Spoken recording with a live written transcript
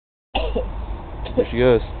There she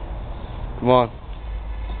goes. Come on.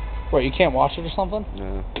 Wait, you can't watch it or something?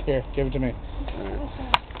 No. Here, give it to me.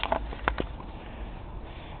 Alright.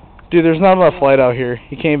 Dude, there's not enough light out here.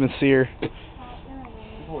 You can't even see her.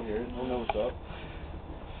 People here, they'll know what's up.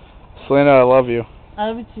 Celena, I love you. I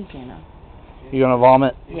love you too, Santa. You gonna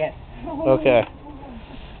vomit? Yes. Okay.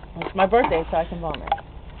 It's my birthday, so I can vomit.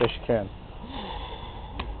 Yes, you can.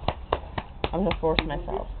 I'm gonna force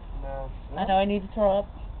myself. No. I know I need to throw up.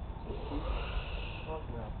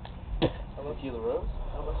 How about you, Rose?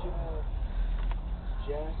 How about you have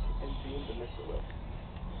Jack and Bean to mix it with?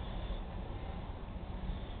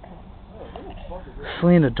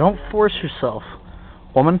 Celena, don't force yourself.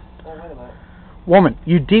 Woman? Oh, wait a minute. Woman,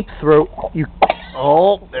 you deep throat. You.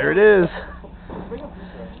 Oh, there it is.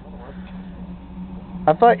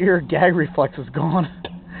 I thought your gag reflex was gone.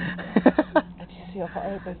 Did you see how far I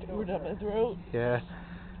had my finger down my throat? Yeah.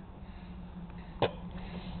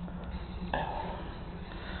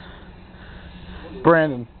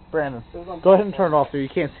 Brandon, go ahead and turn it off, dude. You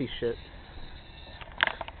can't see shit.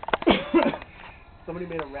 Somebody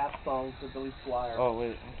made a rap song for Billy Squire. Oh,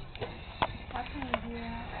 wait. How can you do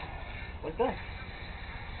that? Like that.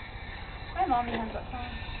 My mommy has that song.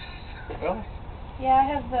 Really? Yeah, I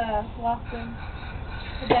have the locked in.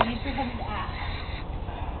 The W300 app.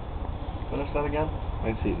 Finish that again?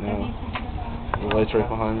 I see it now. W300 app. The light's right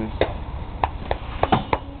behind me.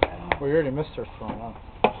 Well, you already missed her throwing up.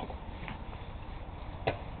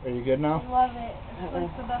 Are you good now? I love it. It's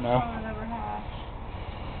like the best No? song I've ever had.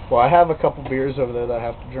 Well, I have a couple beers over there that I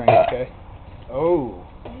have to drink, okay? Oh.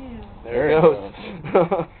 Ew. There it goes.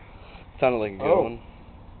 Sounded like a good one.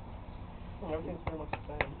 Everything's pretty much the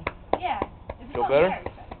same. Yeah. It's Feel not better? there,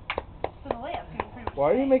 so the layout's gonna be pretty much Why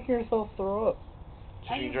are the you same. making yourself throw up?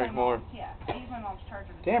 I Should you use drink my more? mom's, yeah, I use my mom's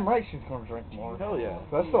charger. Damn right she's gonna drink more. Hell yeah.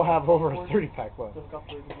 I still have over a 30-pack left. Hook up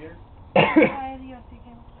to the computer? I have the USB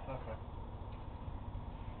cable. Okay.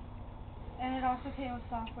 And it also came with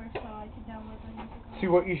software, so I could download the music. See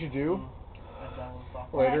what you should do I download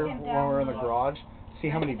software. later I can when we're in the download- garage? See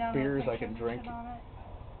how many download beers I pictures can and drink. shit on it.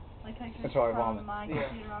 Like pictures Until I from vomit. my Yeah.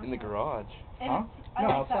 computer on In the top. garage. And Huh? I No,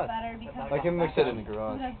 like outside. that better because Like I said in the it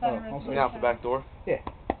garage. has better Oh, okay. resolution. You know, out the back door? Yeah.